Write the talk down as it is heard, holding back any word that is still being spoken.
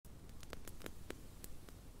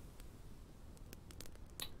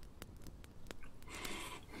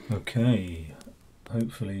Okay,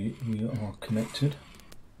 hopefully we are connected.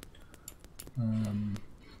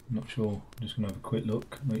 Not sure, I'm just going to have a quick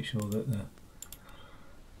look, make sure that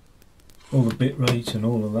all the bit rate and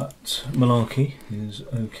all of that malarkey is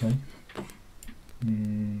okay.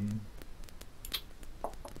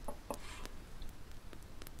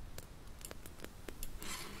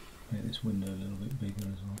 Make this window a little bit bigger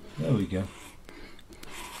as well. There we go.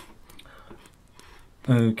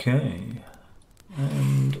 Okay,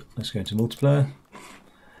 and let's go into multiplayer,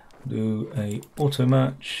 do a auto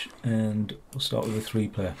match, and we'll start with a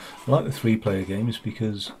 3-player. I like the 3-player games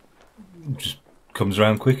because it just comes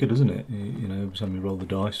around quicker, doesn't it? You know, every time you roll the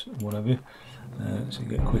dice or whatever, so you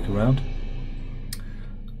get a quicker round.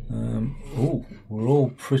 Oh, we're all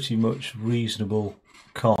pretty much reasonable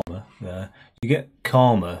karma there. You get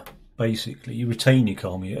karma, basically, you retain your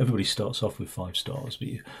karma. Everybody starts off with 5 stars, but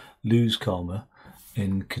you lose karma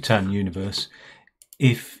in Catan universe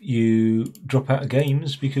if you drop out of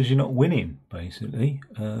games because you're not winning, basically.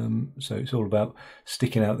 So it's all about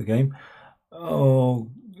sticking out the game. Oh,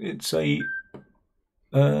 it's a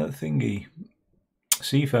thingy,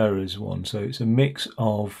 Seafarers one, so it's a mix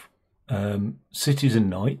of cities and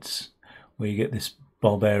knights where you get this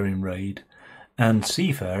barbarian raid, and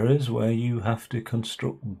seafarers where you have to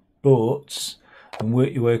construct boats and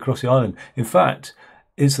work your way across the island. In fact,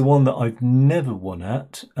 it's the one that I've never won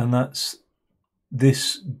at, and that's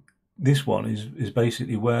this one is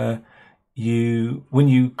basically where when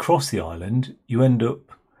you cross the island, you end up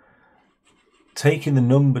taking the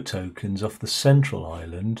number tokens off the central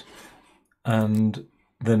island and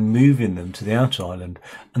then moving them to the outer island.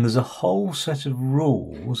 And there's a whole set of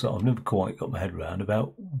rules that I've never quite got my head around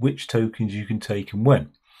about which tokens you can take and when.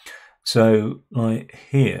 So, like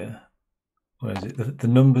here, where is it? The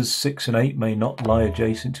numbers 6 and 8 may not lie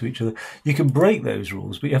adjacent to each other. You can break those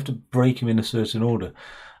rules, but you have to break them in a certain order.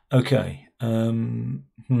 Okay.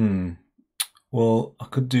 Well, I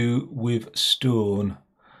could do with stone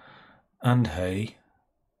and hay.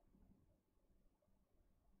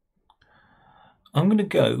 I'm going to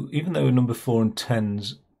go, even though number 4 and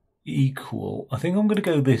 10's equal, I think I'm going to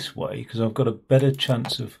go this way because I've got a better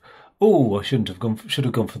chance of... Oh, I shouldn't have gone. Should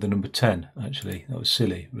have gone for the number 10. Actually, that was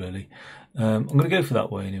silly, really. I'm going to go for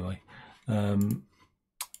that way anyway,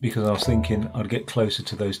 because I was thinking I'd get closer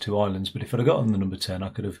to those 2 islands. But if I'd have got on the number 10, I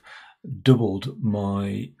could have doubled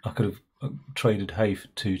my. I could have traded hay for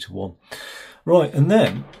 2 to 1. Right, and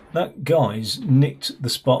then that guy's nicked the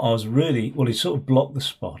spot I was really... Well, he sort of blocked the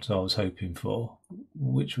spot I was hoping for,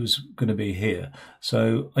 which was going to be here.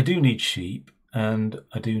 So I do need sheep, and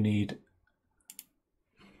I do need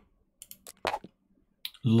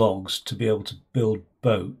logs to be able to build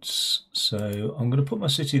boats. So I'm going to put my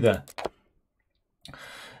city there.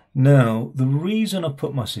 Now, the reason I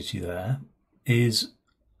put my city there is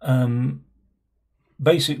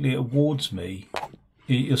basically it awards me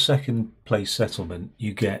your second place settlement.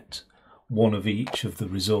 You get one of each of the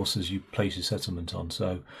resources you place your settlement on.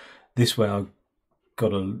 So this way I've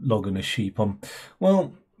got a log and a sheep on,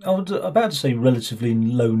 well, I was about to say relatively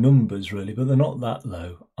low numbers really, but they're not that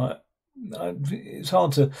low. It's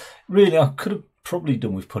hard to really... I could have probably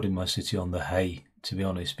done with putting my city on the hay, to be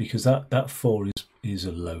honest, because that 4 is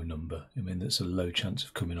a low number. I mean, that's a low chance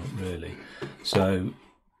of coming up really. So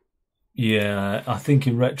yeah, I think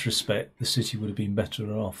in retrospect the city would have been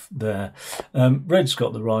better off there. Red's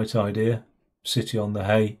got the right idea. City on the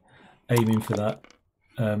hay, aiming for that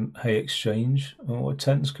hay exchange. Oh, a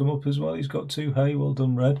 10's come up as well. He's got 2 hay. Well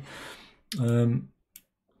done, Red.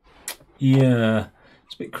 Yeah,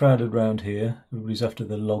 it's a bit crowded around here. Everybody's after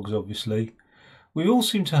the logs, obviously. We all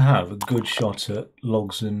seem to have a good shot at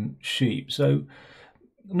logs and sheep, so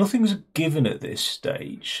nothing's a given at this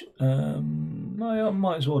stage. I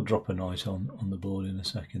might as well drop a knight on the board in a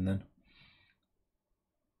second then.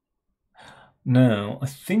 Now, I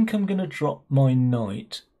think I'm going to drop my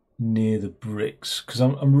knight near the bricks because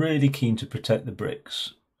I'm really keen to protect the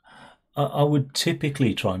bricks. I would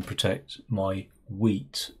typically try and protect my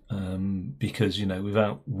wheat because, you know,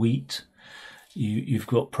 without wheat you've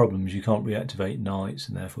got problems. You can't reactivate knights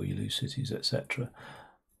and therefore you lose cities, etc.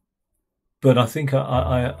 But I think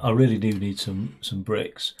I really do need some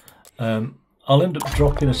bricks. I'll end up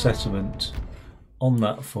dropping a settlement on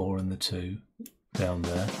that 4 and the 2 down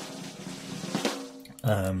there,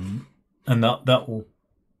 and that will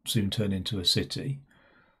soon turn into a city.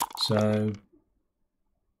 So,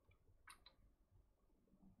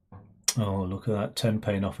 oh, look at that, 10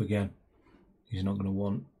 paying off again. He's not going to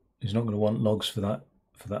want logs for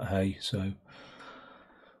that hay. So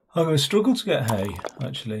I'm going to struggle to get hay,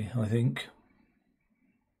 actually, I think.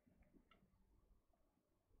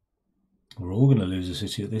 We're all going to lose a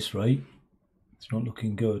city at this rate. It's not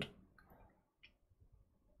looking good.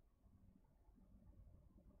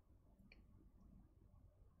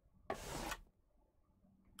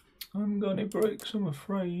 I haven't got any bricks, I'm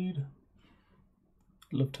afraid.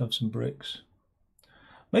 I'd love to have some bricks.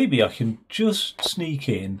 Maybe I can just sneak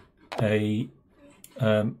in a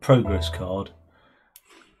progress card.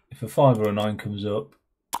 If a 5 or a 9 comes up,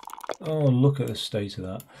 oh, look at the state of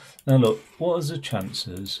that. Now look, what are the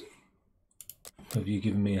chances of you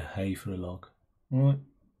giving me a hay for a log? Right.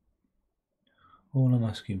 All I'm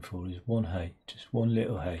asking for is one hay, just one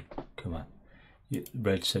little hay. Come on.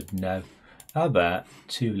 Red said no. How about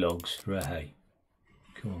 2 logs for a hay?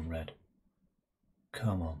 Come on, Red.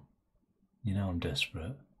 Come on. You know I'm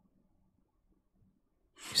desperate.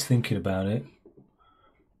 He's thinking about it.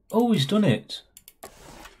 Oh, he's done it.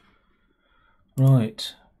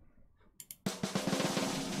 Right.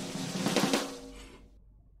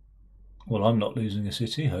 Well, I'm not losing a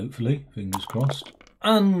city, hopefully. Fingers crossed.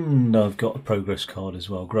 And I've got a progress card as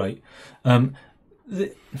well. Great.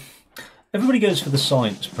 Everybody goes for the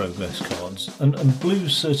science progress cards, and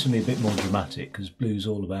blue's certainly a bit more dramatic because blue's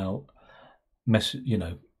all about messing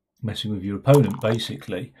with your opponent,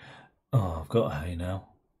 basically. Oh, I've got a hay now.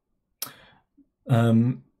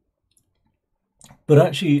 But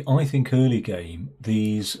actually, I think early game,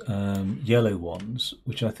 these yellow ones,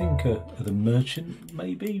 which I think are the merchant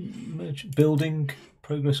building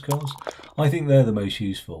progress cards, I think they're the most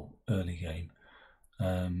useful early game.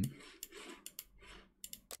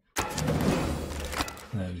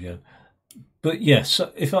 There we go. But yes,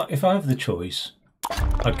 if I have the choice,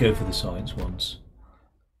 I'd go for the science ones.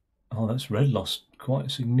 Oh, that's Red lost quite a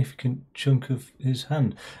significant chunk of his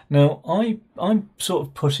hand. Now I'm sort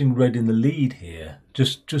of putting Red in the lead here,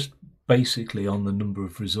 just basically on the number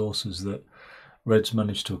of resources that Red's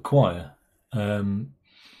managed to acquire. So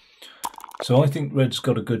I think Red's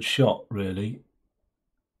got a good shot, really,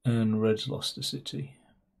 and Red's lost a city.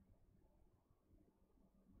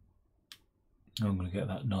 I'm going to get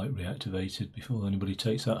that knight reactivated before anybody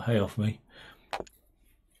takes that hay off me.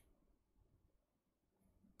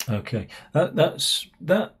 Okay,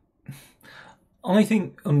 that. I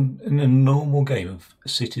think in a normal game of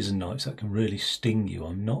cities and knights, that can really sting you.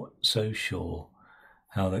 I'm not so sure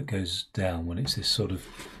how that goes down when it's this sort of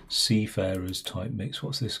seafarers type mix.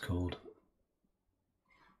 What's this called?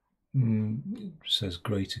 It says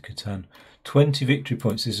Greater Catan. 20 victory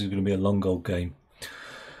points. This is going to be a long old game.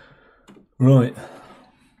 Right.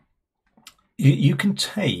 You can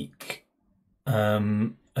take a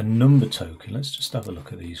number token. Let's just have a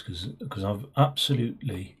look at these because I've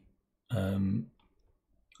absolutely done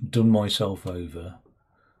myself over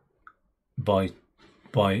by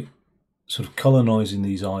sort of colonising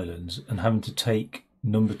these islands and having to take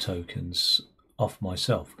number tokens off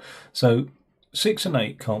myself. So 6 and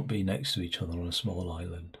 8 can't be next to each other on a small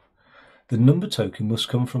island. The number token must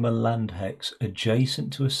come from a land hex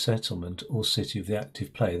adjacent to a settlement or city of the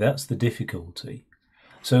active player. That's the difficulty.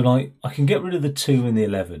 So like I can get rid of the 2 and the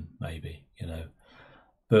 11 maybe,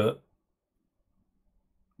 but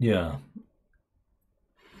yeah,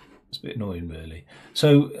 it's a bit annoying really.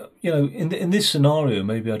 So in this scenario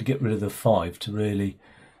maybe I'd get rid of the 5 to really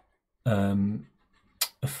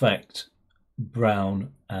affect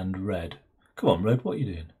brown and red. Come on, Red, what are you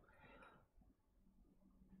doing?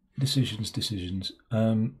 Decisions.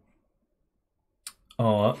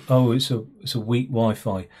 Oh, it's a weak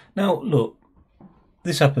Wi-Fi. Now look,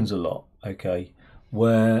 this happens a lot, okay,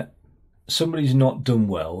 where somebody's not done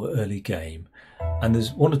well early game, and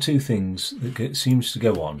there's one or two things that seems to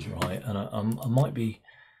go on, right? And I might be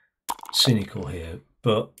cynical here,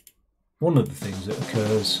 but one of the things that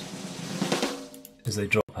occurs is they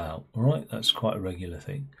drop out. All right, that's quite a regular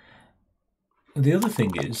thing. And the other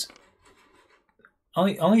thing is,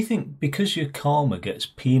 I think because your karma gets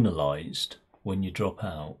penalised when you drop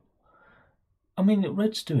out, I mean,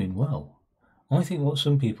 Red's doing well. I think what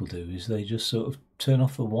some people do is they just sort of turn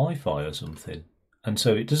off the Wi-Fi or something. And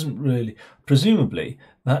so it doesn't really, presumably,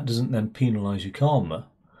 that doesn't then penalise your karma,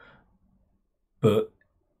 but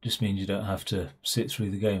just means you don't have to sit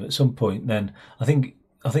through the game. At some point then, I think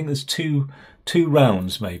there's two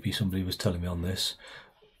rounds maybe, somebody was telling me on this,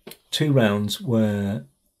 2 rounds where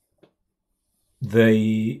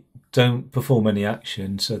they don't perform any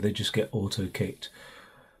action, so they just get auto-kicked.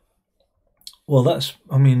 Well, that's,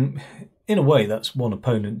 I mean, in a way, that's one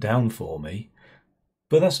opponent down for me,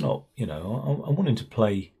 but that's not, I'm wanting to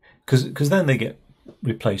play, because then they get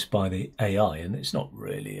replaced by the AI, and it's not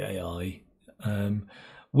really AI.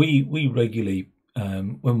 We regularly,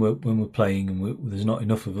 when we're playing and there's not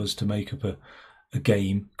enough of us to make up a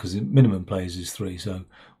game, because the minimum players is 3, so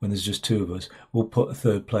when there's just 2 of us, we'll put a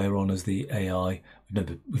third player on as the AI.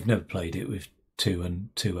 We've never played it with 2 and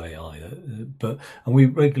 2 AI, and we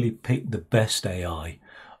regularly pick the best AI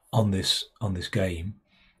on this game,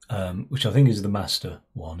 which I think is the master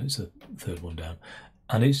one. It's the third one down,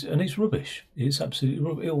 and it's rubbish. It's absolutely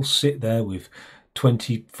rubbish. It'll sit there with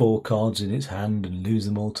 24 cards in its hand and lose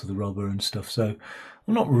them all to the robber and stuff. So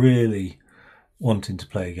I'm not really wanting to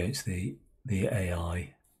play against the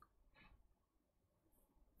AI.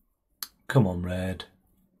 Come on, Red.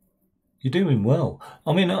 You're doing well.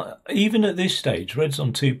 I mean, even at this stage, Red's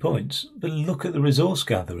on 2 points. But look at the resource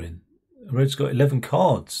gathering. Red's got 11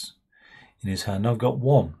 cards in his hand. I've got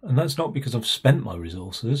 1. And that's not because I've spent my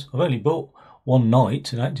resources. I've only bought 1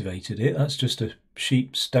 knight and activated it. That's just a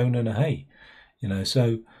sheep, stone and a hay. You know,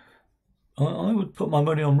 so I would put my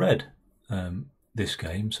money on Red this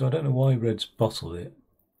game. So I don't know why Red's bottled it.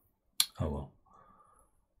 Oh well.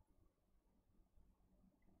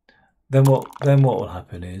 Then what will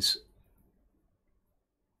happen is,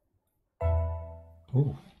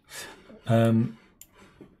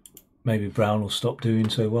 maybe Brown will stop doing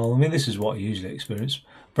so well. I mean, this is what I usually experience.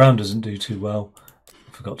 Brown doesn't do too well.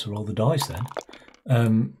 I forgot to roll the dice then.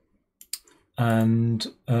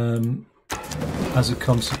 As a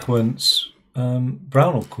consequence,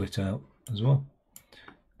 Brown will quit out as well.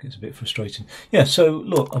 Gets a bit frustrating. Yeah, so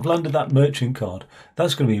look, I've landed that merchant card.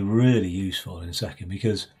 That's going to be really useful in a second,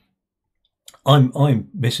 because I'm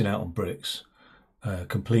missing out on bricks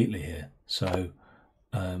completely here. So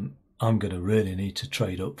I'm going to really need to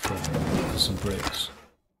trade up for some bricks.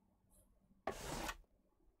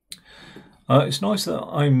 It's nice that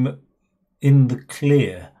I'm in the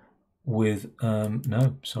clear with...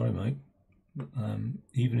 no, sorry, mate.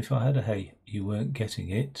 Even if I had a hay, you weren't getting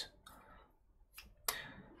it.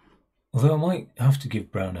 Although I might have to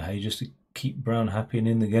give Brown a hay just to keep Brown happy and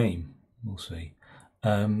in the game. We'll see.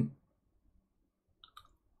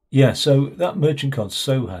 Yeah, so that merchant card's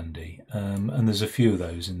so handy, and there's a few of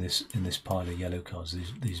those in this pile of yellow cards.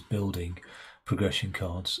 These building progression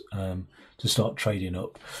cards to start trading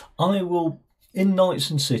up. I will, in Knights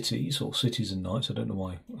and Cities, or Cities and Knights. I don't know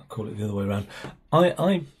why I call it the other way around.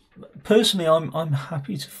 I personally, I'm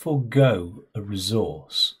happy to forego a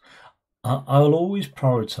resource. I'll always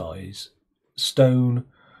prioritise stone,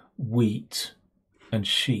 wheat, and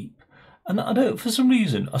sheep. And I don't, for some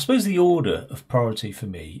reason, I suppose the order of priority for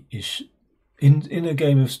me is, in a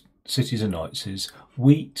game of Cities and Knights, is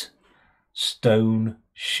wheat, stone,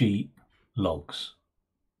 sheep, logs.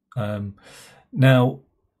 Now,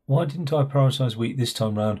 why didn't I prioritise wheat this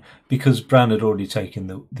time round? Because Brown had already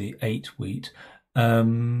taken the 8 wheat.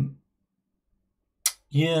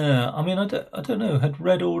 Yeah, I mean, I don't know. Had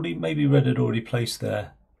Red already? Maybe Red had already placed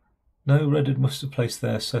their. No, Red must have placed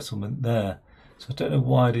their settlement there. So I don't know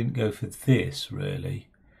why I didn't go for this really,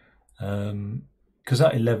 because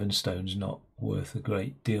that 11 stone's not worth a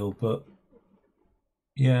great deal. But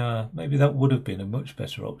yeah, maybe that would have been a much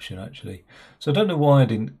better option actually. So I don't know why I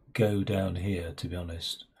didn't go down here, to be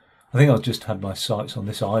honest. I think I've just had my sights on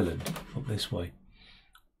this island up this way.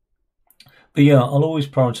 But yeah, I'll always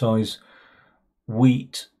prioritise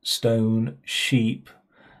wheat, stone, sheep,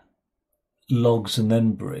 logs, and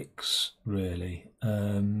then bricks, really.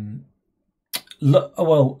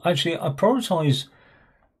 Well, actually, I prioritise...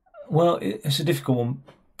 Well, it's a difficult one.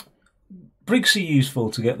 Bricks are useful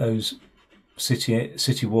to get those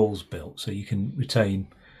city walls built, so you can retain,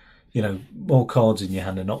 you know, more cards in your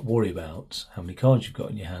hand and not worry about how many cards you've got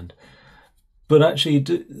in your hand. But actually,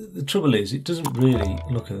 the trouble is, it doesn't really...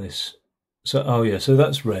 Look at this. So, oh yeah, so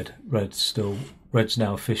that's Red. Red's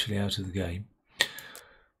now officially out of the game.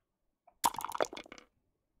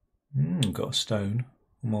 Got a stone.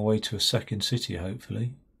 On my way to a second city,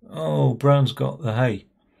 hopefully. Oh, Brown's got the hay.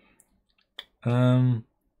 I'm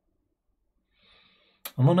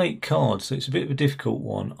on 8 cards, so it's a bit of a difficult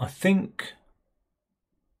one. I think...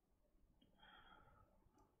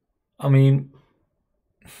 I mean,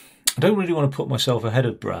 I don't really want to put myself ahead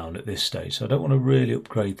of Brown at this stage, so I don't want to really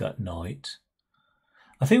upgrade that knight.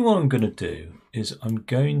 I think what I'm going to do is I'm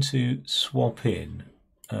going to swap in...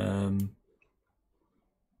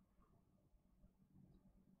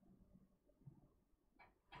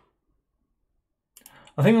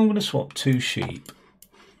 I think I'm going to swap 2 sheep.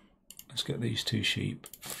 Let's get these 2 sheep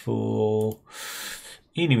for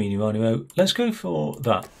eeny, meeny, miny, mo. Let's go for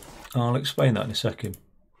that. I'll explain that in a second.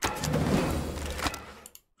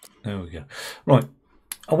 There we go. Right,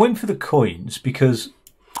 I went for the coins because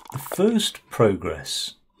the first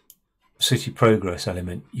city progress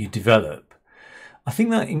element you develop, I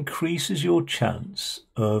think that increases your chance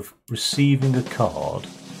of receiving a card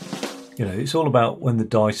You know, it's all about when the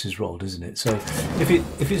dice is rolled, isn't it? So if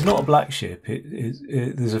it's not a black ship,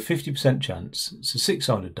 there's a 50% chance. It's a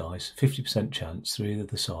 6-sided dice, 50% chance through either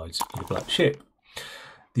the sides of a black ship.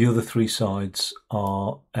 The other 3 sides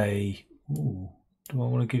are a. Ooh, do I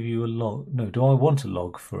want to give you a log? No. Do I want a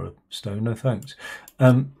log for a stone? No, thanks.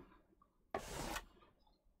 Do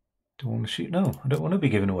I want to shoot? No, I don't want to be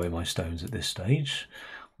giving away my stones at this stage.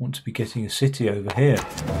 I want to be getting a city over here.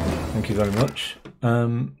 Thank you very much.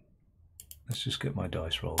 Let's just get my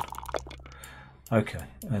dice rolled. Okay,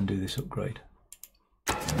 and do this upgrade.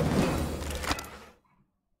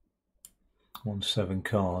 1-7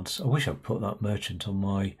 cards. I wish I'd put that merchant on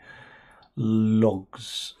my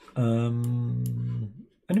logs.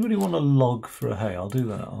 Anybody want a log for a hay? I'll do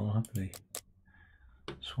that. I'll happily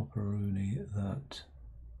swap a Rooney at that.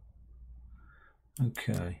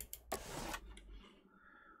 Okay.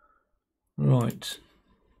 Right.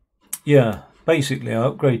 Yeah, basically I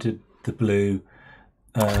upgraded the blue,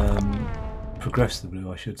 progressed the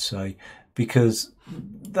blue I should say, because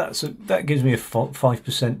that gives me a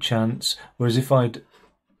 5% chance, whereas if I'd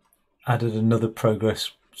added another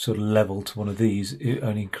progress sort of level to one of these, it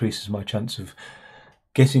only increases my chance of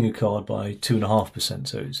getting a card by 2.5%,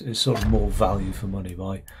 so it's sort of more value for money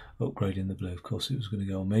by upgrading the blue. Of course it was going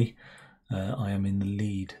to go on me. I am in the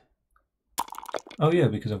lead. Oh yeah,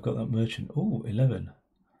 because I've got that merchant. Oh, 11.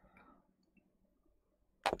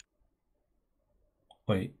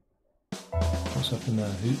 Wait, what's happened there?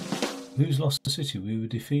 Who's lost the city? We were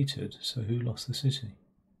defeated, so who lost the city?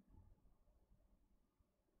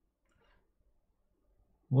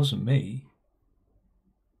 It wasn't me.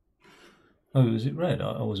 Oh, was it red?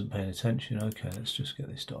 I wasn't paying attention. Okay, let's just get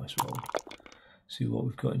this dice rolled. See what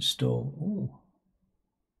we've got in store. Ooh.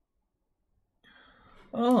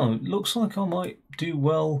 Oh, it looks like I might do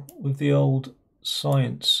well with the old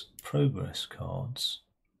science progress cards.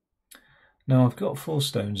 Now I've got 4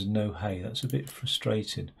 stones and no hay. That's a bit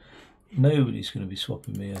frustrating. Nobody's going to be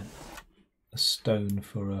swapping me a stone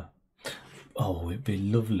for a... Oh, it'd be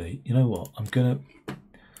lovely. You know what? I'm going to...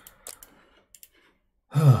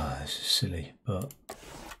 Oh, this is silly, but...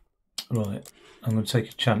 Right, I'm going to take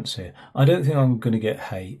a chance here. I don't think I'm going to get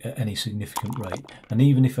hay at any significant rate. And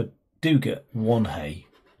even if I do get 1 hay,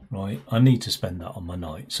 right, I need to spend that on my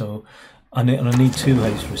knight. So I need 2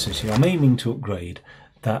 hays for a city. I'm aiming to upgrade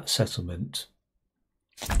that settlement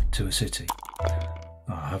to a city. Oh,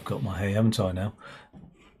 I've got my hay, haven't I now?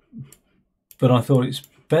 But I thought it's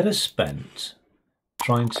better spent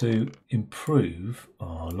trying to improve.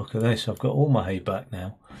 Oh, look at this. I've got all my hay back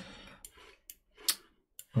now.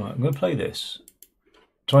 Right, I'm going to play this.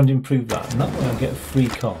 Trying to improve that. And that way I get a free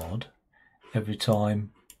card every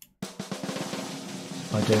time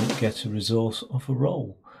I don't get a resource off a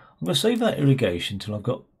roll. I'm going to save that irrigation till I've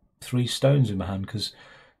got 3 stones in my hand, because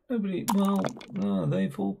nobody, well, no,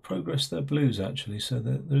 they've all progressed their blues actually, so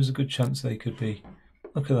there is a good chance they could be.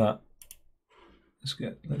 Look at that.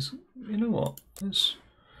 You know what? Let's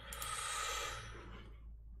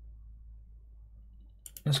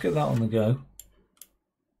get that on the go.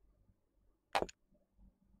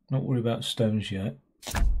 Not worry about stones yet.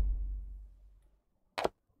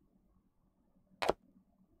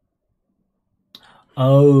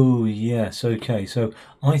 Oh yes, okay. So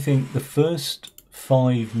I think the first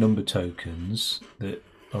 5 number tokens that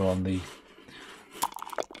are on the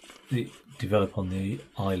develop on the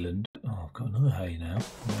island. Oh, I've got another hay now.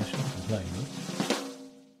 I shouldn't complain, but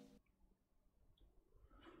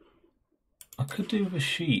I could do with a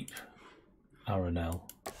sheep, Aranel.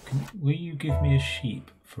 Will you give me a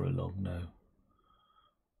sheep for a log? No.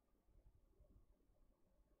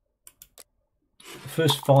 The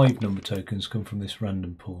first 5 number tokens come from this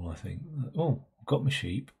random pool, I think. Oh, I've got my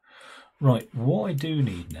sheep. Right, what I do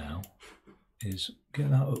need now is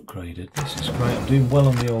get that upgraded. This is great. I'm doing well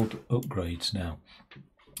on the old upgrades now.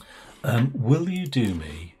 Will you do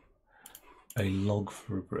me a log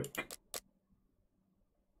for a brick?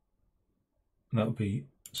 That would be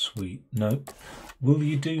sweet. No. Will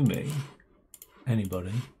you do me,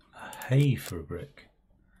 anybody, a hay for a brick?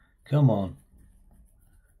 Come on.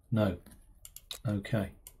 No.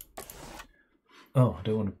 Okay. Oh, I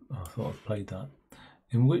don't want to... Oh, I thought I'd played that.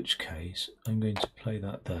 In which case, I'm going to play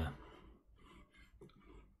that there.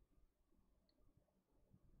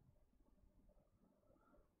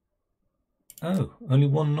 Oh, only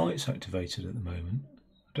 1 knight's activated at the moment.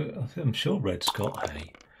 I'm sure red's got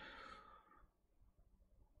hay.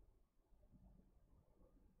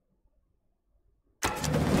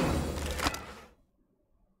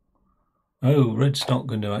 Oh, red's not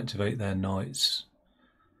going to activate their knights.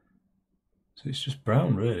 So it's just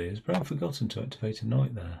brown, really. Has brown forgotten to activate a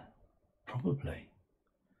knight there? Probably.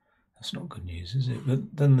 That's not good news, is it?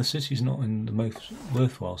 But then the city's not in the most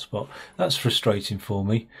worthwhile spot. That's frustrating for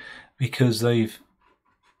me because they've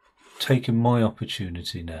taken my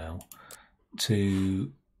opportunity now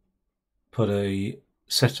to put a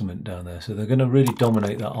settlement down there. So they're going to really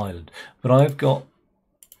dominate that island. But I've got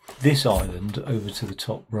this island over to the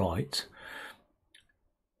top right.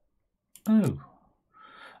 Oh.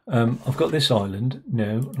 I've got this island.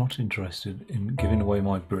 No, not interested in giving away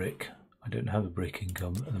my brick. I don't have a brick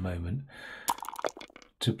income at the moment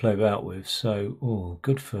to play about with. So, oh,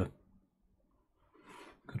 good for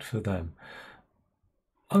them.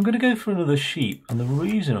 I'm going to go for another sheep, and the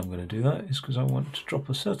reason I'm going to do that is because I want to drop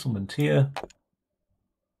a settlement here.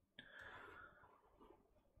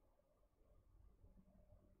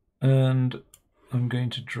 And I'm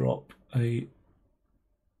going to drop a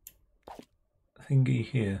thingy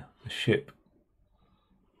here, a ship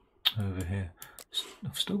over here.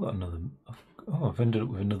 I've still got another. Oh, I've ended up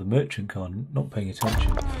with another merchant card, not paying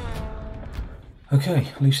attention. Okay,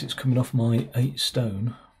 at least it's coming off my 8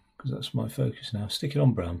 stone, because that's my focus now. Stick it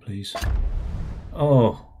on brown, please.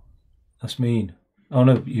 Oh, that's mean. Oh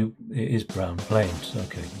no, it is brown, plain.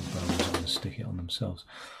 Okay, brown is going to stick it on themselves.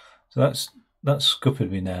 So that's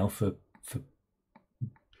scuppered me now for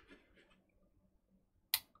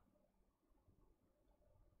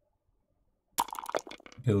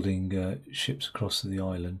building ships across the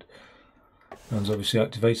island. One's obviously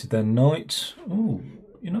activated their knight. Oh,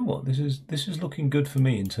 you know what? This is looking good for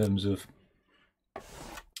me in terms of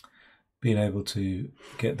being able to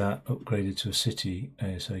get that upgraded to a city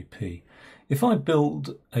ASAP. If I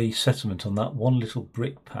build a settlement on that one little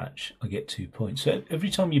brick patch, I get 2 points. So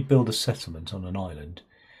every time you build a settlement on an island,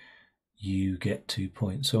 you get 2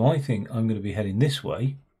 points. So I think I'm going to be heading this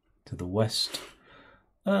way to the west.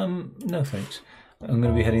 No thanks. I'm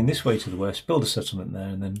going to be heading this way to the west, build a settlement there,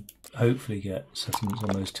 and then hopefully get settlements on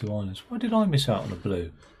those 2 islands. Why did I miss out on a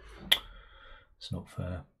blue? It's not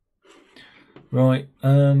fair. Right.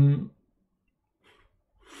 I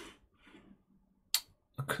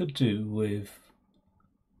could do with...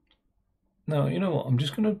 No, you know what? I'm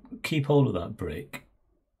just going to keep hold of that brick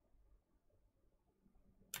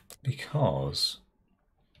because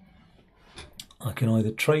I can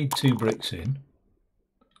either trade 2 bricks in.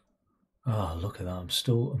 Oh, look at that.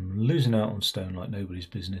 I'm losing out on stone like nobody's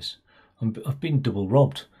business. I've been double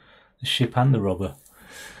robbed. The ship and the robber.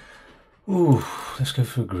 Ooh, let's go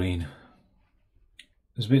for a green.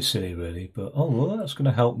 It's a bit silly really, but oh well, that's going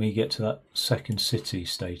to help me get to that second city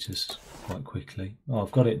status quite quickly. Oh,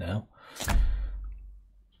 I've got it now.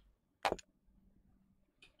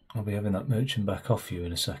 I'll be having that merchant back off you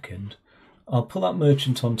in a second. I'll put that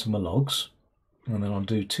merchant onto my logs, and then I'll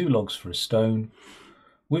do 2 logs for a stone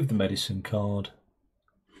with the medicine card.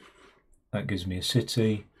 That gives me a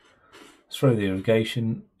city. Throw the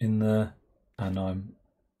irrigation in there, and I'm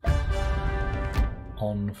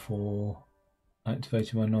on for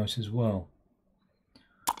activating my knight as well.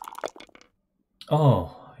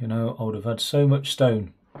 Oh, you know, I would have had so much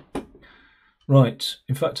stone. Right,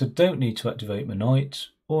 in fact I don't need to activate my knight.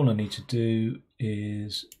 All I need to do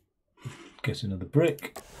is get another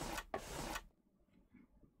brick.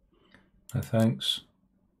 No thanks.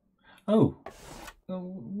 Oh, that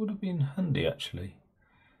would have been handy actually.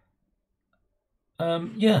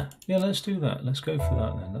 Yeah, let's do that. Let's go for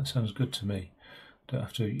that then. That sounds good to me. Don't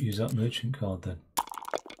have to use that merchant card then.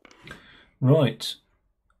 Right.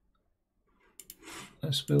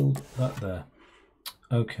 Let's build that there.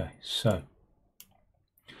 Okay, so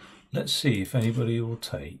let's see if anybody will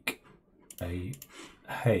take a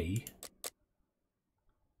hay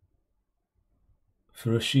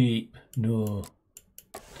for a sheep. No.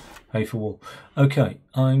 Hay for wool. Okay,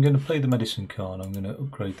 I'm going to play the medicine card. I'm going to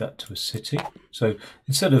upgrade that to a city. So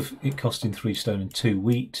instead of it costing 3 stone and 2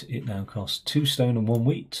 wheat, it now costs 2 stone and 1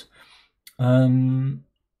 wheat. I've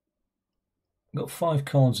got 5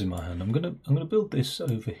 cards in my hand. I'm going to build this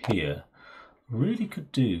over here. I really could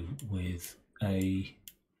do with a...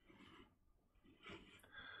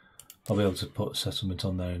 I'll be able to put a settlement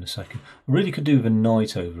on there in a second. I really could do with a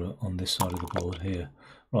knight over on this side of the board here.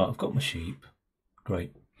 Right, I've got my sheep.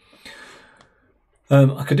 Great.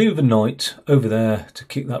 I could do with a knight over there to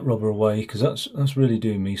kick that robber away, because that's really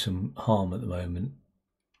doing me some harm at the moment.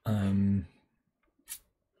 And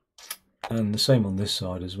the same on this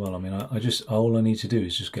side as well. I mean, all I need to do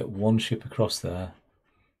is just get 1 ship across there.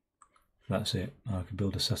 That's it. I can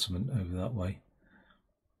build a settlement over that way.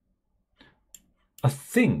 I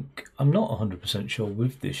think, I'm not 100% sure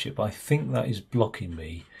with this ship, I think that is blocking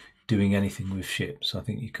me doing anything with ships. I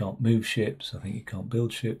think you can't move ships, I think you can't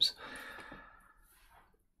build ships.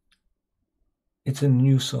 It's a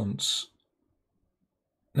nuisance.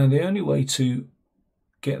 Now the only way to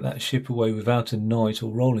get that ship away without a knight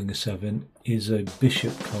or rolling a 7 is a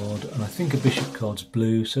bishop card, and I think a bishop card's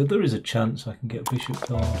blue, so there is a chance I can get a bishop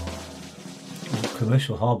card. Or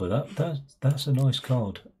Commercial Harbour, that's a nice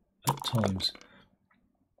card at times.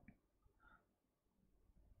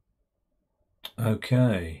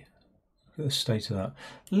 Okay, look at the state of that.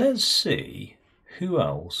 Let's see who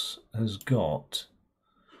else has got.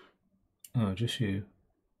 Oh, just you.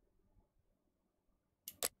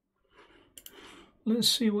 Let's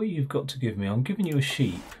see what you've got to give me. I'm giving you a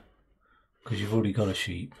sheep because you've already got a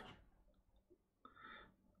sheep.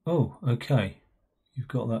 Oh, okay. You've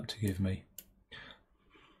got that to give me.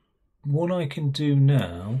 What I can do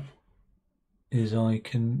now is I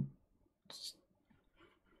can...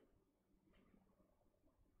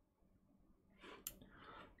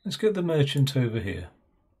 Let's get the merchant over here.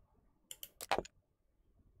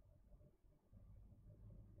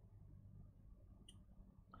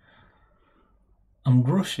 I'm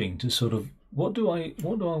rushing to sort of, what do I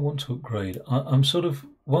want to upgrade? I'm sort of,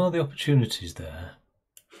 while the opportunity's there.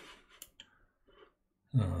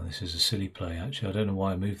 Oh, this is a silly play actually. I don't know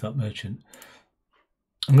why I moved that merchant.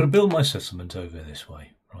 I'm going to build my settlement over this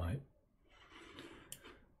way, right?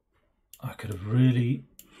 I could have really,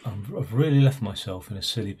 I've really left myself in a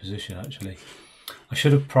silly position actually. I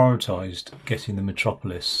should have prioritised getting the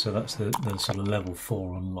metropolis, so that's the sort of level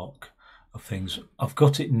 4 unlock of things. I've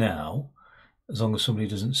got it now, as long as somebody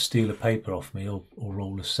doesn't steal a paper off me or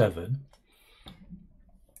roll a 7.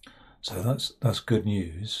 So that's good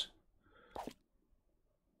news.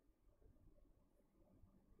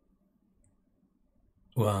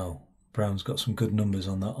 Wow, Brown's got some good numbers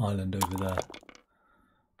on that island over there.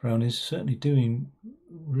 Brown is certainly doing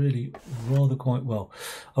really rather quite well.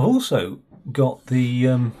 I've also got the...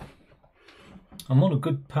 I'm on a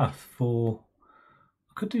good path for...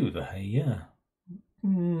 I could do with a hay, yeah.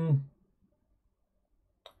 You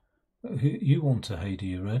want a hay, do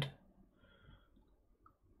you, Red?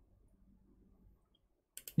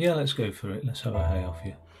 Yeah, let's go for it. Let's have a hay off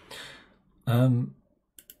you.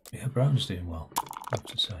 Yeah, Brown's doing well, I have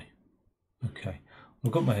to say. Okay,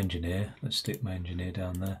 I've got my engineer. Let's stick my engineer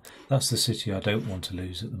down there. That's the city I don't want to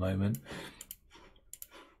lose at the moment.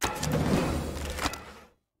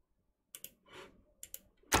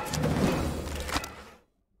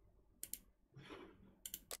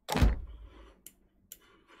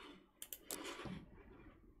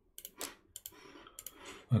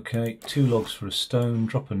 Okay, 2 logs for a stone,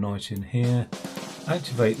 drop a knight in here,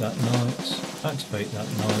 activate that knight, activate that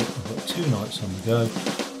knight. I've got 2 knights on the go.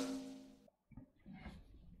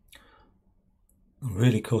 I'm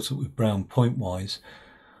really caught up with Brown point wise.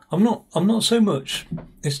 I'm not so much,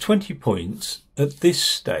 it's 20 points. At this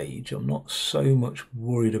stage, I'm not so much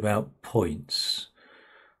worried about points.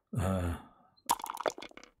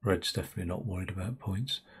 Red's definitely not worried about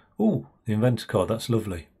points. Oh, the inventor card, that's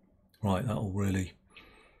lovely. Right, that'll really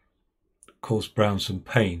cause Brown some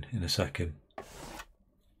pain in a second.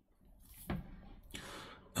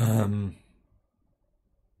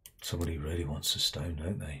 Somebody really wants a stone,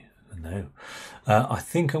 don't they? No. I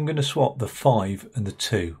think I'm going to swap the 5 and the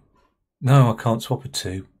 2. No, I can't swap a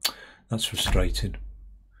 2. That's frustrating.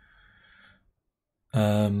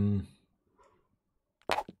 I'm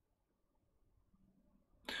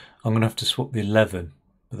going to have to swap the 11,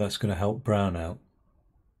 but that's going to help Brown out.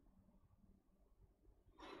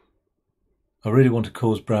 I really want to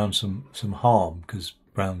cause Brown some harm because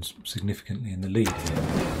Brown's significantly in the lead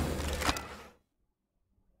here.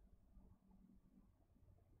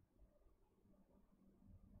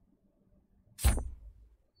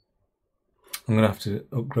 I'm going to have to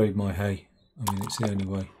upgrade my hay. I mean, it's the only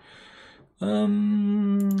way.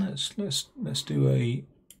 Let's do a,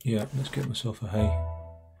 yeah, let's get myself a hay.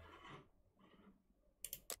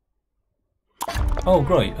 Oh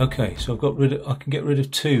great, okay, so I've got rid of, I can get rid of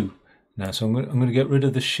 2 now, so I'm going to get rid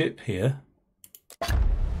of the ship here.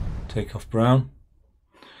 Take off Brown.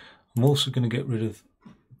 I'm also going to get rid of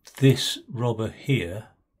this robber here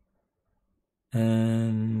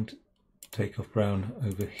and take off Brown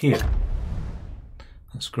over here.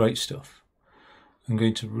 That's great stuff. I'm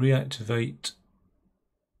going to reactivate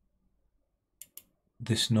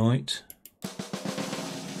this knight.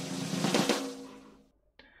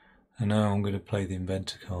 And now I'm going to play the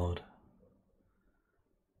inventor card.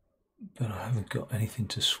 But I haven't got anything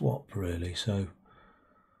to swap really, so...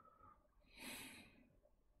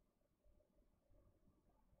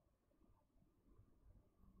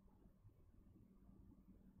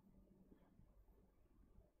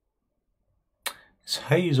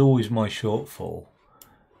 Hay is always my shortfall.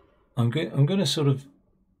 I'm going to sort of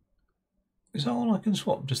Is that all I can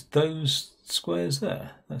swap? Just those squares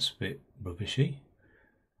there? That's a bit rubbishy.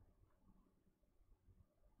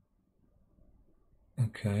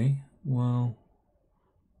 Okay, well,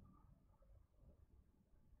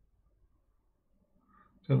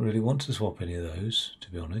 don't really want to swap any of those, to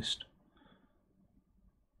be honest.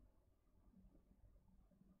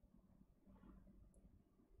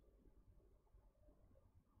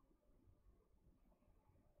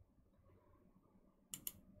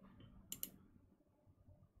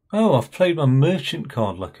 Oh, I've played my merchant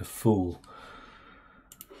card like a fool.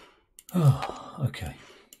 Oh, okay.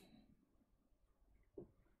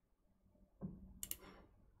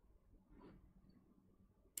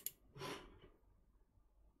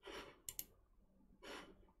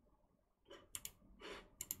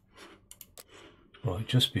 Right,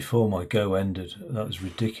 just before my go ended. That was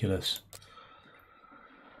ridiculous.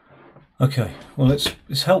 Okay, well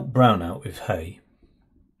let's help Brown out with hay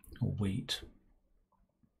or wheat.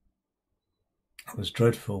 That was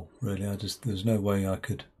dreadful, really. There's no way I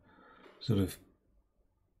could sort of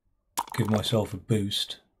give myself a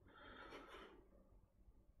boost.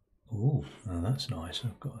 Oh, that's nice.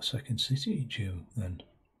 I've got a second city due then.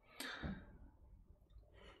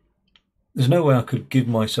 There's no way I could give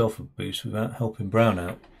myself a boost without helping Brown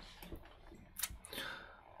out.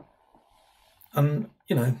 And,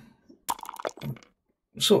 you know, I'm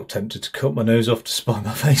sort of tempted to cut my nose off to spite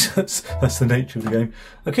my face. That's the nature of the game.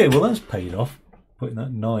 Okay, well that's paid off. Putting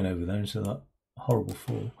that 9 over there instead of that horrible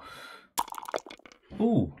 4.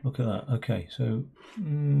 Oh, look at that. Okay, so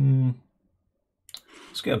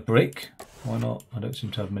let's get a brick. Why not? I don't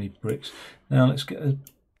seem to have many bricks. Now let's get a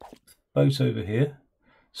boat over here.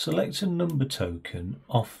 Select a number token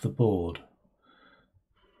off the board.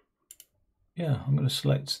 Yeah, I'm going to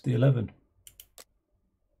select the 11.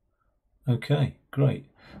 Okay, great.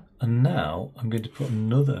 And now I'm going to put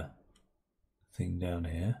another thing down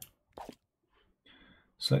here.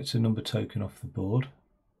 Select a number token off the board.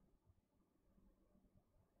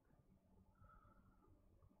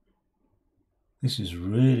 This is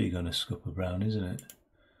really going to scupper Brown, isn't it?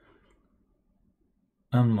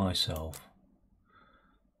 And myself.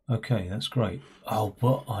 Okay, that's great. Oh,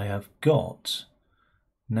 but I have got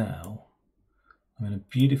now, I'm in a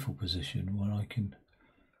beautiful position where I can,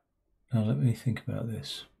 now let me think about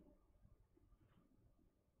this.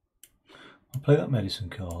 I'll play that medicine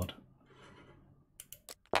card,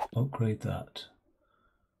 upgrade that.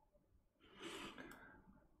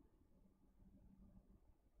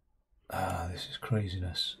 This is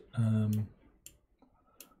craziness.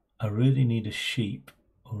 I really need a sheep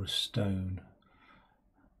or a stone.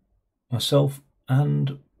 Myself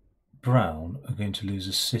and Brown are going to lose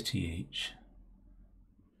a city each.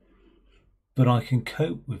 But I can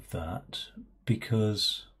cope with that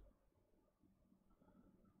because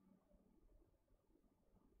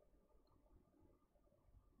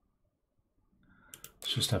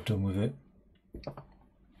let's just have done with it.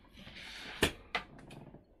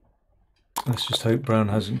 Let's just hope Brown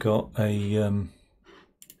hasn't got a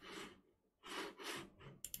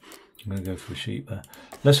I'm going to go for a sheep there.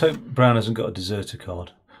 Let's hope Brown hasn't got a deserter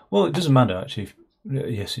card. Well, it doesn't matter actually.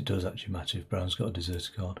 Yes, it does actually matter if Brown's got a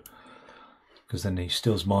deserter card. Because then he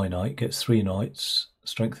steals my knight, gets 3 knights,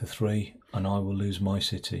 strength of 3, and I will lose my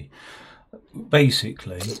city.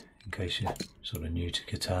 Basically, in case you're sort of new to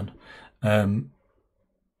Catan,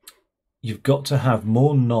 you've got to have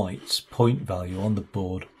more knights point value on the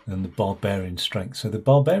board than the barbarian strength. So the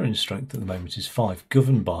barbarian strength at the moment is 5,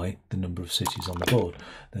 governed by the number of cities on the board.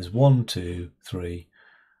 There's 1, 2, 3,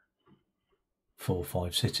 4,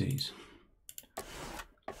 5 cities.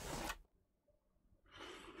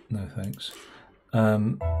 No thanks.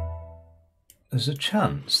 There's a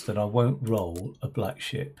chance that I won't roll a black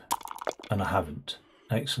ship, and I haven't.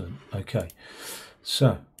 Excellent. Okay,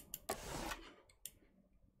 so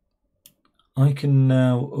I can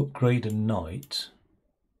now upgrade a knight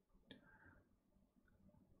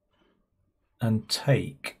and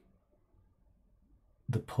take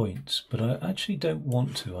the points, but I actually don't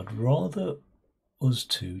want to. I'd rather us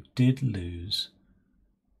two did lose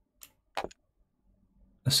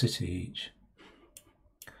a city each.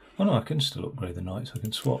 Oh no, I can still upgrade the knights. I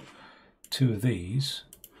can swap 2 of these.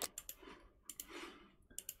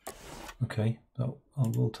 Okay, I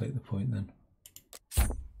will take the point then.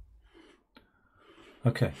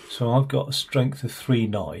 Okay, so I've got a strength of 3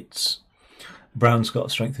 knights. Brown's got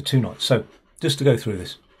a strength of 2 knights. So just to go through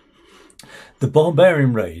this, the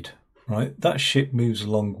barbarian raid, right? That ship moves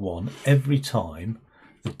along 1 every time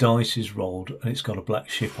the dice is rolled and it's got a black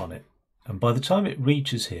ship on it. And by the time it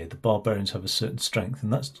reaches here, the barbarians have a certain strength,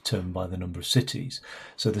 and that's determined by the number of cities.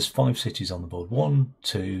 So there's 5 cities on the board. 1,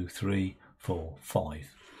 2, 3, 4,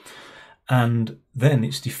 5. And then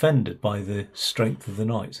it's defended by the strength of the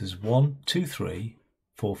knights. There's 1, 2, 3,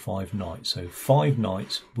 4, 5 knights. So 5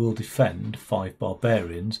 knights will defend 5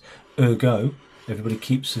 barbarians. Ergo, everybody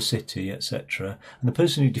keeps the city, etc. And the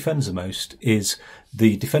person who defends the most is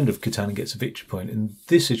the defender of Catan and gets a victory point. In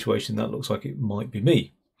this situation, that looks like it might be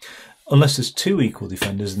me. Unless there's 2 equal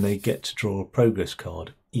defenders and they get to draw a progress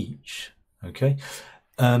card each. Okay.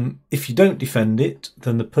 If you don't defend it,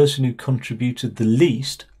 then the person who contributed the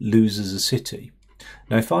least loses a city.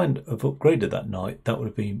 Now, if I'd have upgraded that knight, that would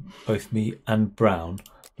have been both me and Brown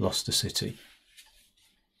lost a city.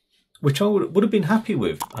 Which I would have been happy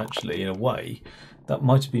with, actually, in a way. That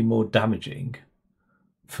might have been more damaging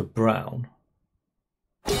for Brown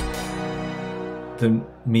than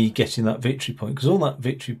me getting that victory point. Because all that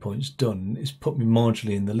victory point's done is put me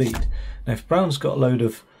marginally in the lead. Now, if Brown's got a load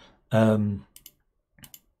of...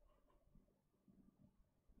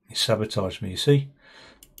 he sabotaged me, you see?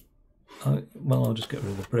 Well, I'll just get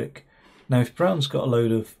rid of the brick. Now, if Brown's got a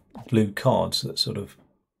load of blue cards that sort of,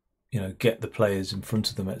 you know, get the players in front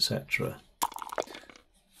of them, etc.,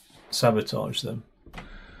 sabotage them.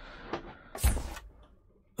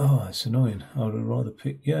 Oh, it's annoying. I would rather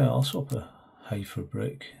pick... Yeah, I'll swap a hay for a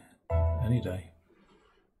brick any day.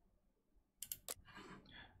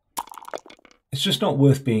 It's just not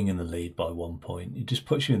worth being in the lead by 1 point. It just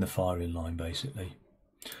puts you in the firing line, basically.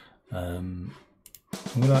 I'm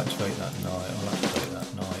going to activate that knight. I'll activate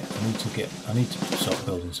that knight. I need to start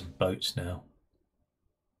building some boats now.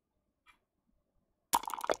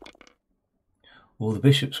 Well, the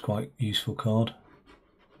bishop's quite a useful card.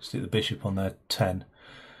 Stick the bishop on there, 10.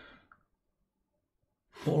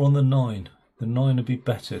 Or on the 9. The 9 would be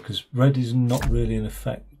better because red is not really an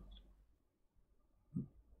effect.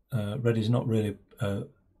 Red is not really going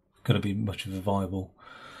to be much of a viable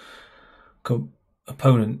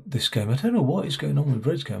opponent this game. I don't know what is going on with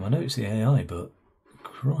Red's game. I know it's the AI, but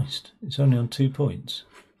Christ, it's only on 2 points.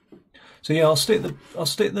 So yeah, I'll stick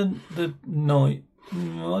the knight.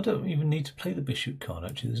 I don't even need to play the bishop card,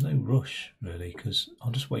 actually. There's no rush really, because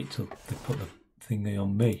I'll just wait till they put the thing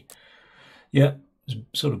on me. Yeah, it's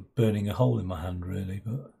sort of burning a hole in my hand really,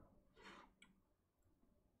 but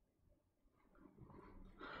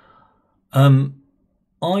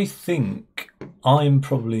I think I'm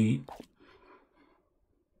probably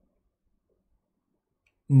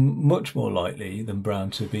much more likely than Brown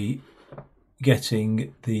to be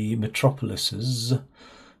getting the metropoli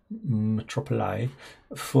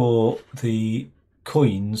for the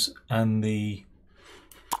coins and the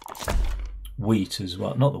wheat as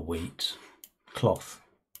well. Not the wheat, cloth.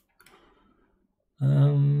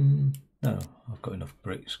 No, I've got enough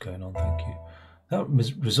bricks going on, thank you. That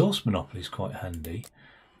resource monopoly is quite handy.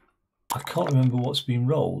 I can't remember what's been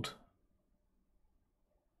rolled.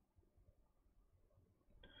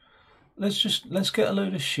 Let's get a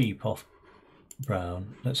load of sheep off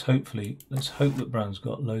Brown. Let's hope that Brown's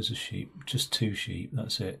got loads of sheep. Just 2 sheep.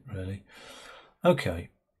 That's it, really. Okay.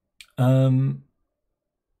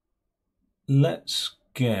 Let's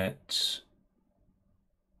get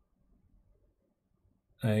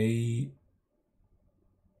a...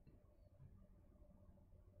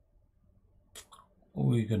 What are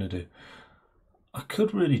we going to do? I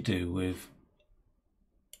could really do with...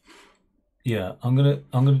 Yeah, I'm gonna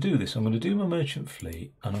do this. I'm gonna do my merchant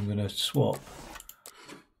fleet, and I'm gonna swap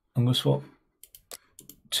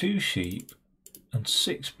 2 sheep and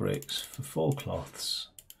 6 bricks for 4 cloths,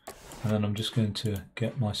 and then I'm just going to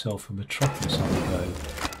get myself a metropolis on the go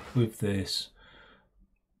with this.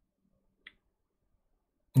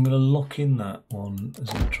 I'm gonna lock in that one as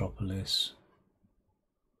a metropolis,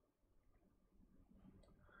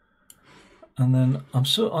 and then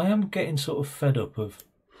I am getting sort of fed up of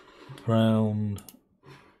Brown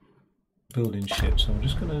building ships, so I'm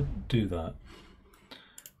just going to do that.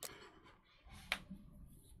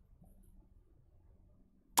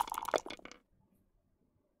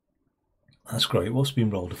 That's great. What's been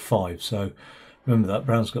rolled? A 5. So remember that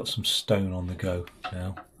Brown's got some stone on the go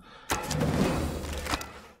now.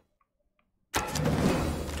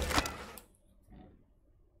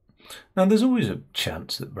 Now there's always a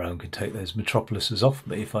chance that Brown can take those metropolises off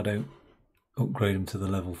me if I don't upgrade them to the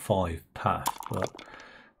level 5 path, but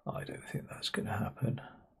I don't think that's going to happen.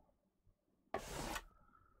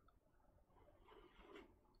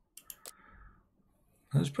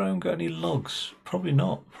 Has Brown got any logs? Probably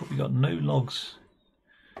not. Probably got no logs.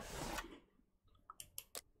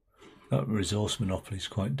 That resource monopoly is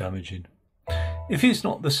quite damaging. If it's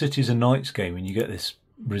not the Cities and Knights game and you get this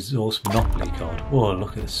resource monopoly card, oh,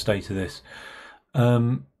 look at the state of this.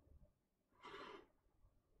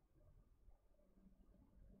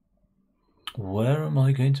 Where am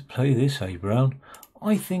I going to play this, eh, Brown?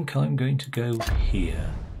 I think I'm going to go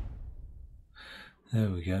here. There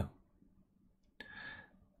we go.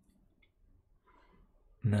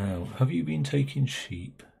 Now, have you been taking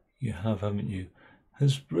sheep? You have, haven't you?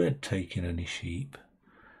 Has Red taken any sheep?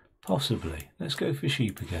 Possibly. Let's go for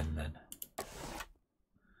sheep again then.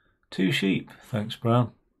 2 sheep. Thanks,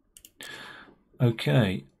 Brown.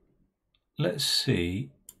 Okay. Let's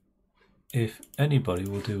see if anybody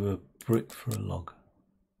will do a brick for a log.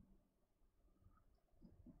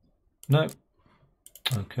 No.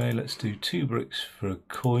 Okay, let's do 2 bricks for a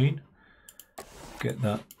coin. Get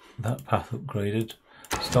that path upgraded.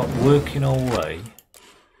 Start working our way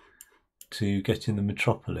to getting the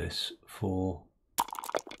metropolis for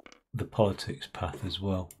the politics path as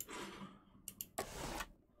well.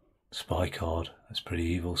 Spy card, that's pretty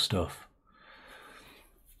evil stuff.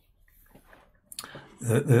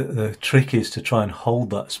 The trick is to try and hold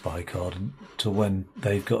that spy card to when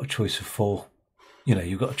they've got a choice of 4. You know,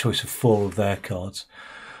 you've got a choice of 4 of their cards.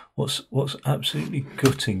 What's absolutely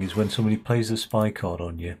gutting is when somebody plays a spy card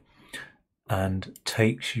on you and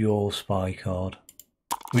takes your spy card,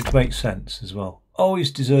 which makes sense as well. Oh,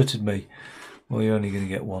 he's deserted me. Well, you're only going to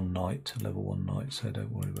get 1 knight to level 1 knight, so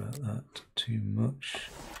don't worry about that too much.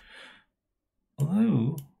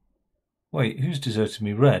 Although, wait, who's deserted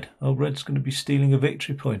me? Red. Oh, Red's going to be stealing a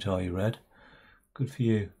victory point, are you, Red? Good for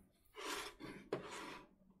you.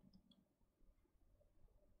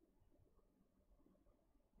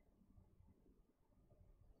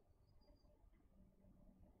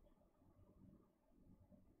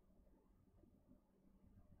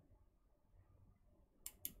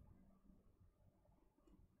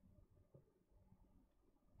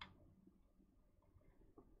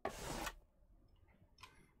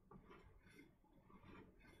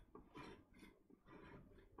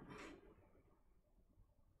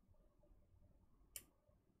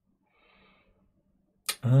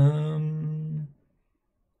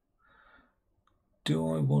 Do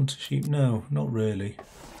I want a sheep? No, not really.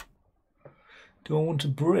 Do I want a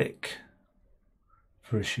brick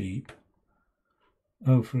for a sheep?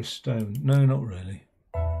 Oh, for a stone? No, not really.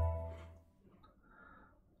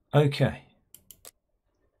 Okay.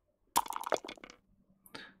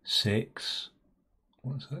 6.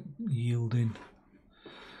 What's that yielding?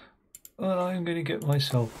 Well, I'm going to get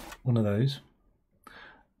myself one of those.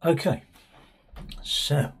 Okay.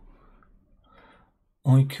 So,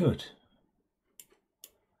 I could.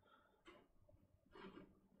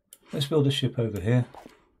 Let's build a ship over here.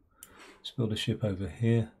 Let's build a ship over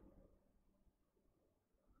here.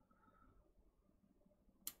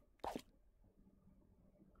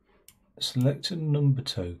 Select a number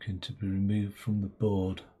token to be removed from the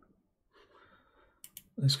board.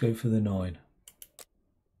 Let's go for the 9.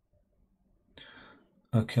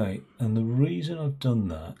 Okay, and the reason I've done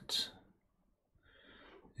that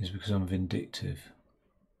is because I'm vindictive.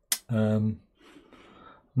 I'm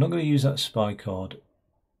not going to use that spy card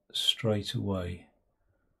straight away.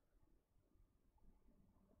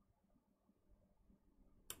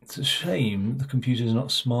 It's a shame the computer's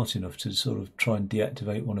not smart enough to sort of try and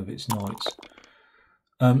deactivate one of its knights.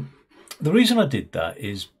 The reason I did that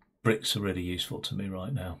is bricks are really useful to me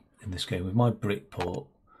right now in this game. With my brick port,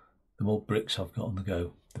 the more bricks I've got on the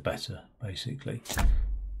go, the better, basically.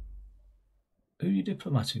 Who are you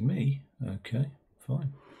diplomating? Me? Okay,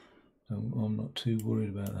 fine. I'm not too worried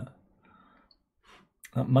about that.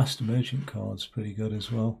 That Master Merchant card's pretty good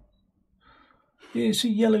as well. Yeah, see,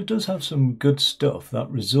 yellow does have some good stuff.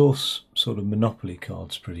 That resource sort of monopoly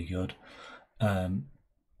card's pretty good.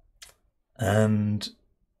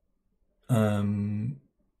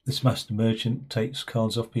 This Master Merchant takes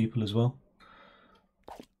cards off people as well.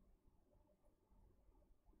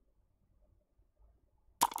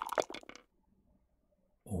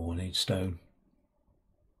 Oh, I need stone.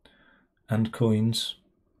 And coins.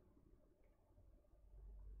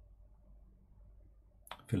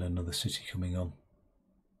 I feel another city coming on.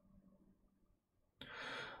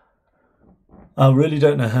 I really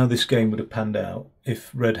don't know how this game would have panned out if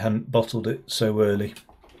Red hadn't bottled it so early.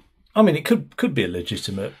 I mean, it could be a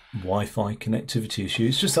legitimate Wi-Fi connectivity issue.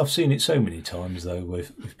 It's just I've seen it so many times though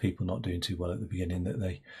with people not doing too well at the beginning that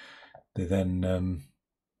they then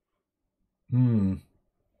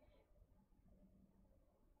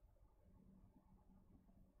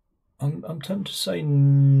I'm tempted to say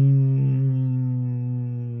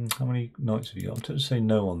how many knights have you got? I'm tempted to say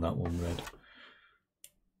no on that one, Red.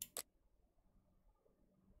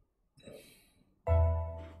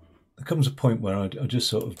 There comes a point where I just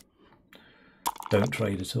sort of don't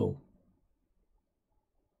trade at all.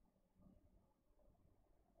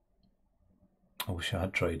 I wish I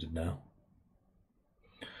had traded now.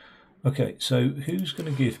 Okay, so who's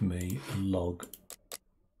going to give me a log?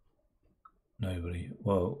 Nobody.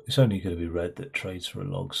 Well, it's only going to be red that trades for a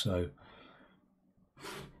log, so...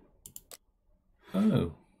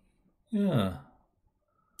 Oh, yeah.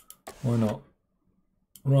 Why not?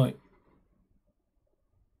 Right.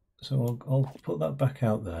 So I'll put that back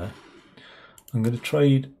out there. I'm going to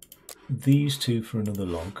trade these two for another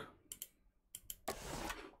log.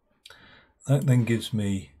 That then gives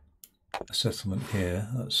me a settlement here.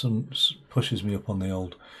 That pushes me up on the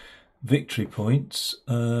old victory points.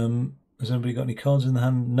 Has anybody got any cards in the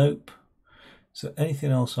hand? Nope. So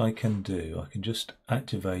anything else I can do, I can just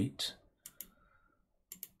activate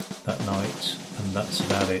that knight, and that's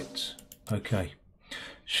about it. Okay.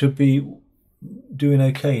 Should be doing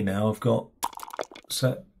okay now. I've got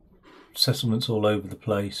settlements all over the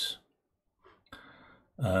place.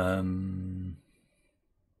 I'm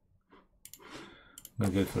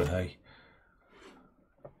going to go for a hay.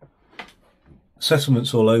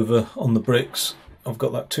 Settlements all over on the bricks. I've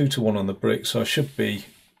got that 2-to-1 on the bricks, so I should be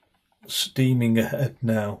steaming ahead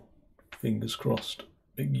now. Fingers crossed.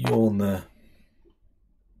 Big yawn there.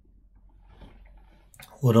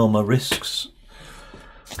 What are my risks?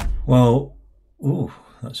 Well, ooh,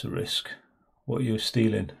 that's a risk. What are you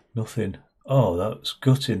stealing? Nothing. Oh, that was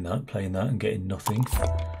gutting that, playing that and getting nothing.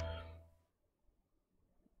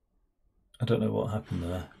 I don't know what happened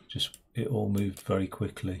there. Just, it all moved very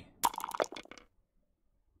quickly.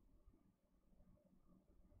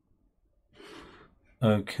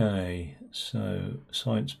 Okay, so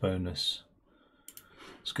science bonus.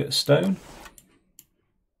 Let's get a stone.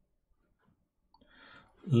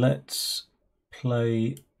 Let's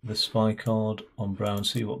play the spy card on brown,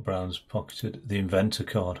 see what brown's pocketed. The inventor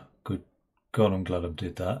card. Good God, I'm glad I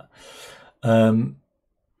did that.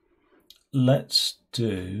 Let's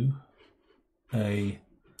do a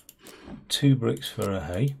 2 bricks for a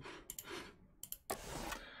hay.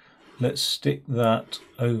 Let's stick that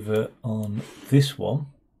over on this one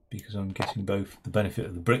because I'm getting both the benefit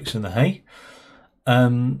of the bricks and the hay.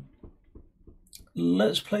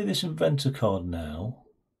 Let's play this inventor card now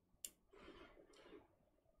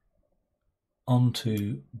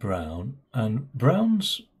onto brown, and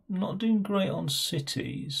brown's not doing great on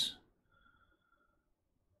cities.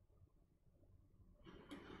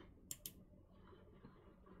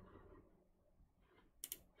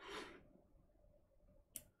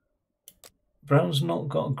 Brown's not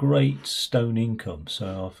got a great stone income,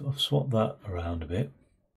 so I've swapped that around a bit.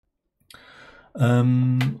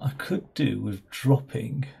 I could do with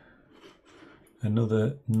dropping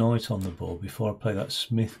another knight on the board before I play that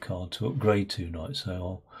smith card to upgrade 2 knights,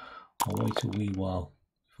 so I'll wait a wee while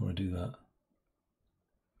before I do that.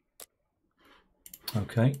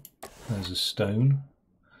 Okay, there's a stone,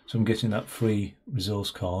 so I'm getting that free resource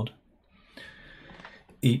card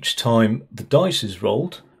each time the dice is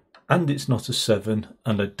rolled, and it's not a 7,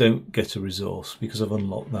 and I don't get a resource because I've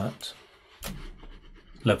unlocked that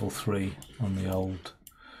level 3 on the old...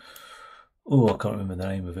 Oh, I can't remember the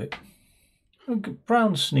name of it.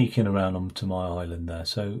 Brown's sneaking around onto my island there,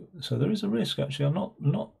 so there is a risk actually. I'm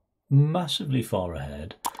not massively far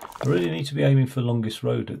ahead. I really need to be aiming for longest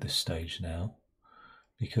road at this stage now,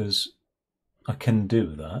 because I can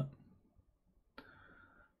do that.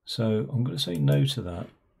 So I'm going to say no to that.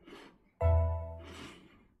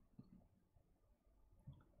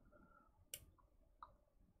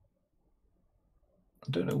 I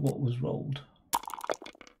don't know what was rolled.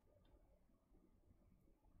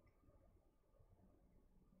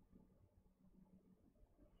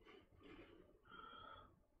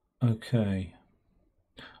 Okay,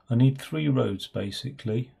 I need 3 roads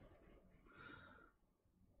basically.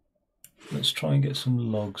 Let's try and get some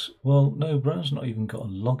logs. Well, no, brown's not even got a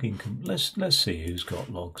log income. Let's see who's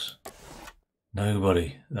got logs.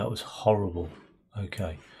 Nobody. That was horrible.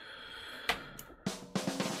 Okay.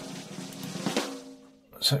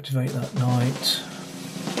 Let's activate that knight.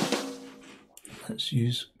 Let's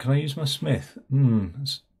use... Can I use my smith?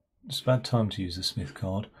 It's a bad time to use the smith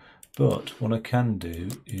card. But what I can do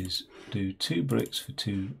is do 2 bricks for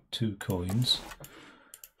two coins.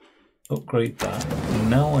 Upgrade that. And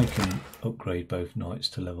now I can upgrade both knights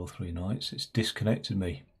to level 3 knights. It's disconnected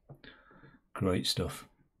me. Great stuff.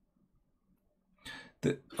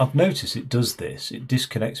 I've noticed it does this. It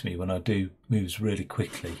disconnects me when I do moves really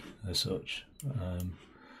quickly as such.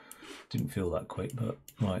 Didn't feel that quick, but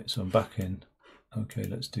right, so I'm back in. Okay,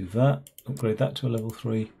 let's do that. Upgrade that to a level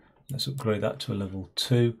 3. Let's upgrade that to a level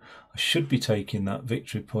 2. I should be taking that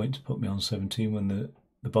victory point to put me on 17 when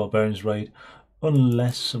the barbarians raid,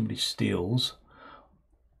 unless somebody steals,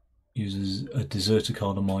 uses a deserter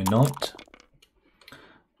card on my knight.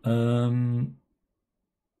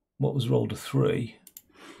 what was rolled a 3.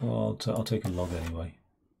 Well, I'll take a log anyway.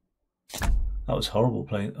 That was horrible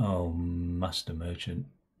playing. Oh, Master Merchant.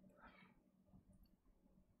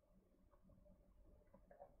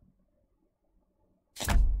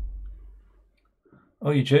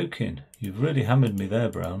 Oh, you're joking. You've really hammered me there,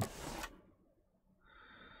 Brown.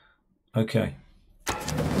 Okay.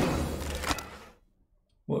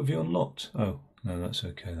 What have you unlocked? Oh, no, that's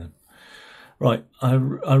okay then. Right, I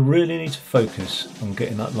really need to focus on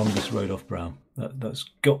getting that longest road off Brown. That's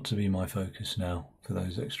got to be my focus now for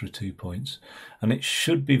those extra 2 points. And it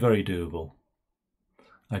should be very doable.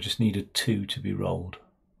 I just need a 2 to be rolled.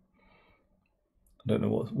 I don't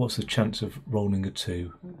know what's the chance of rolling a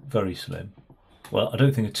 2. Very slim. Well, I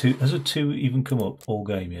don't think a 2... Has a 2 even come up all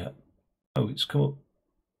game yet? Oh, it's come up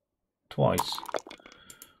twice.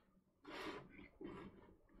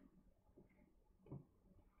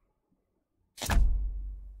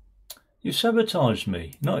 You sabotaged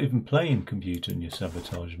me. Not even playing computer and you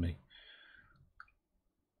sabotaged me.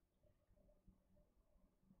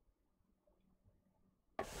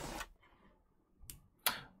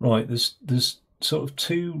 Right, there's sort of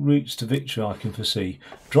 2 routes to victory I can foresee.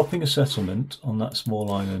 Dropping a settlement on that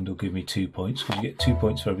small island will give me 2 points, because you get 2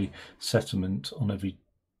 points for every settlement on every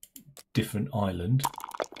different island.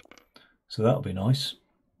 So that'll be nice.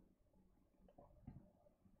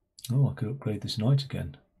 Oh, I could upgrade this knight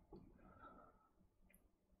again.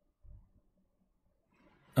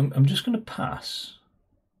 I'm just going to pass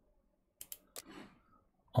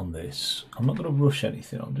on this. I'm not going to rush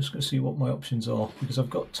anything. I'm just going to see what my options are, because I've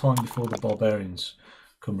got time before the barbarians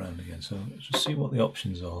come round again. So let's just see what the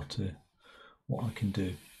options are to what I can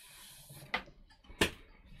do.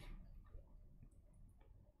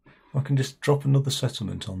 I can just drop another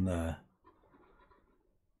settlement on there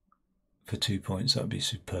for 2 points. That'd be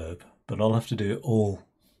superb. But I'll have to do it all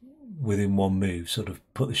within one move, sort of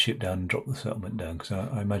put the ship down and drop the settlement down, because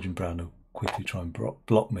I imagine Brown will quickly try and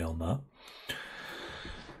block me on that.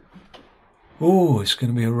 Oh, it's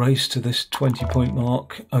going to be a race to this 20-point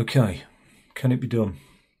mark. Okay, can it be done?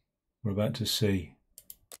 We're about to see.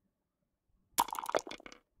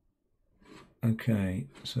 Okay,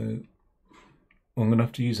 so I'm going to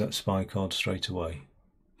have to use that spy card straight away.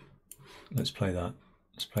 Let's play that.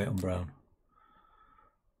 Let's play it on Brown.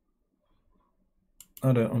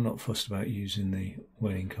 I'm not fussed about using the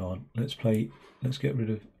wedding card. Let's do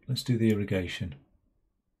the irrigation.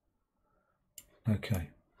 Okay.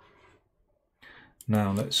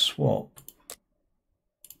 Now let's swap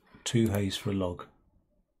 2 hays for a log.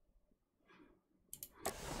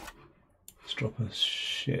 Let's drop a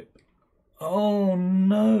ship. Oh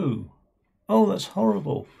no! Oh, that's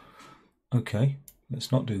horrible. Okay,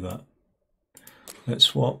 let's not do that. Let's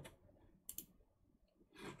swap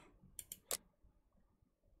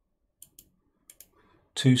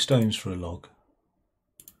 2 stones for a log.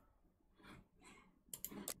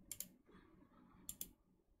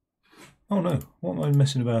 Oh no, what am I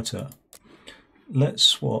messing about at? Let's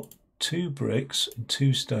swap 2 bricks and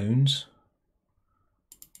 2 stones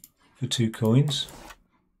for 2 coins.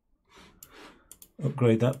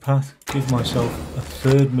 Upgrade that path, give myself a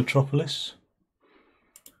 3rd metropolis.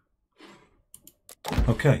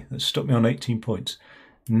 Okay, that stuck me on 18 points.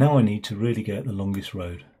 Now I need to really get the longest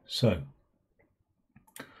road. So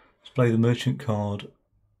let's play the merchant card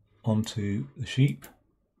onto the sheep.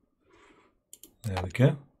 There we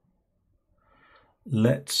go.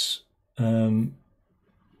 Let's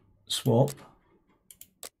swap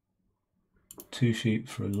 2 sheep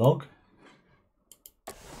for a log.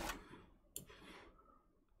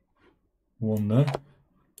 1 there.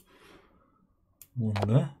 1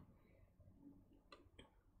 there.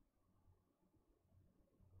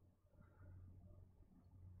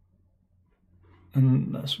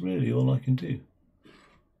 And that's really all I can do.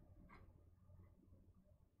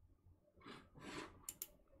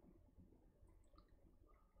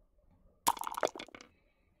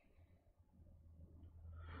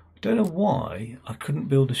 I don't know why I couldn't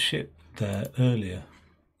build a ship there earlier.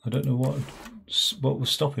 I don't know what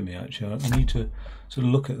was stopping me actually. I need to sort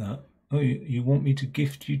of look at that. Oh, you want me to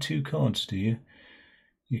gift you 2 cards, do you?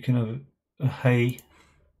 You can have a hay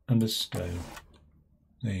and a stone.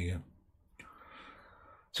 There you go.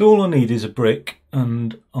 So all I need is a brick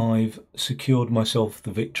and I've secured myself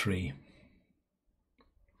the victory.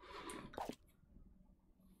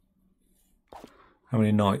 How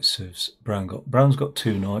many knights has Brown got? Brown's got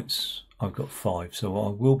 2 knights, I've got 5, so I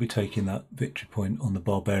will be taking that victory point on the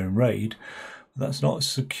barbarian raid. But that's not a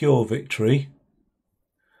secure victory.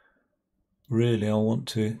 Really, I want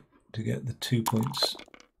to get the 2 points.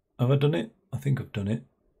 Have I done it? I think I've done it.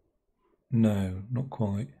 No, not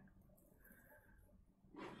quite.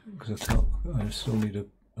 because I still need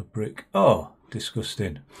a brick. Oh,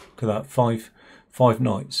 disgusting. Look at that, five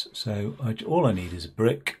knights. So all I need is a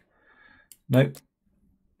brick. Nope,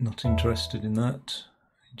 not interested in that.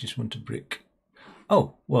 I just want a brick.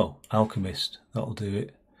 Oh, well, alchemist, that'll do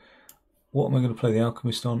it. What am I going to play the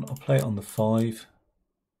alchemist on? I'll play it on the 5.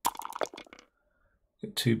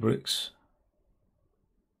 Get 2 bricks,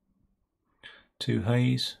 2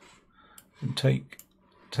 haze, and take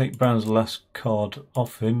Brown's last card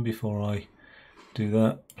off him before I do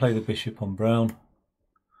that. Play the bishop on Brown.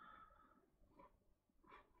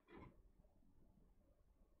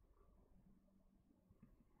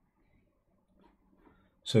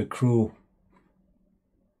 So cruel.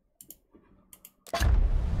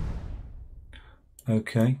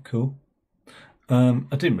 Okay, cool. I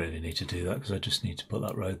didn't really need to do that because I just need to put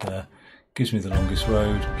that road there. Gives me the longest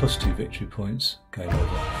road, plus 2 victory points. Game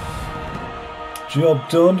over. Job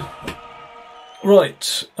done.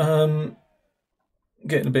 Right,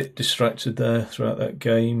 getting a bit distracted there throughout that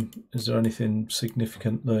game. Is there anything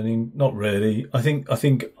significant learning? Not really. I don't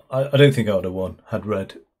think I would have won had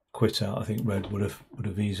Red quit out. I think Red would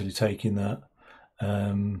have easily taken that.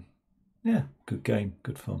 Yeah, good game,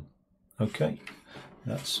 good fun. Okay,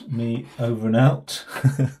 that's me over and out.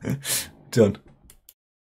 Done.